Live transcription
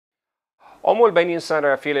al-Baneen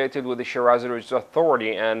Center, affiliated with the Shirazi Religious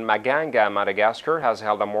Authority in Maganga, Madagascar, has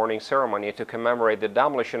held a mourning ceremony to commemorate the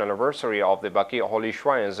demolition anniversary of the Baqee Holy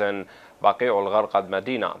Shrines in Baqee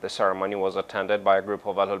al-Medina. The ceremony was attended by a group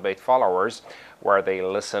of Ahlul Bayt followers, where they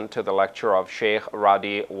listened to the lecture of Sheikh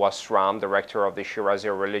Wasram, director of the Shirazi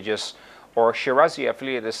Religious or Shirazi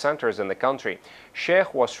affiliated centers in the country.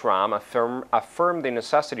 Sheikh Wasram affirmed the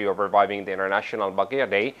necessity of reviving the International Baqee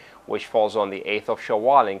Day, which falls on the 8th of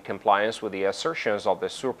Shawwal, in compliance with the assertions of the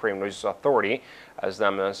Supreme Religious Authority, as the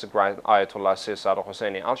Eminence Ayatollah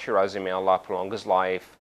al-Husseini al-Shirazi, may Allah prolong his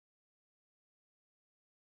life.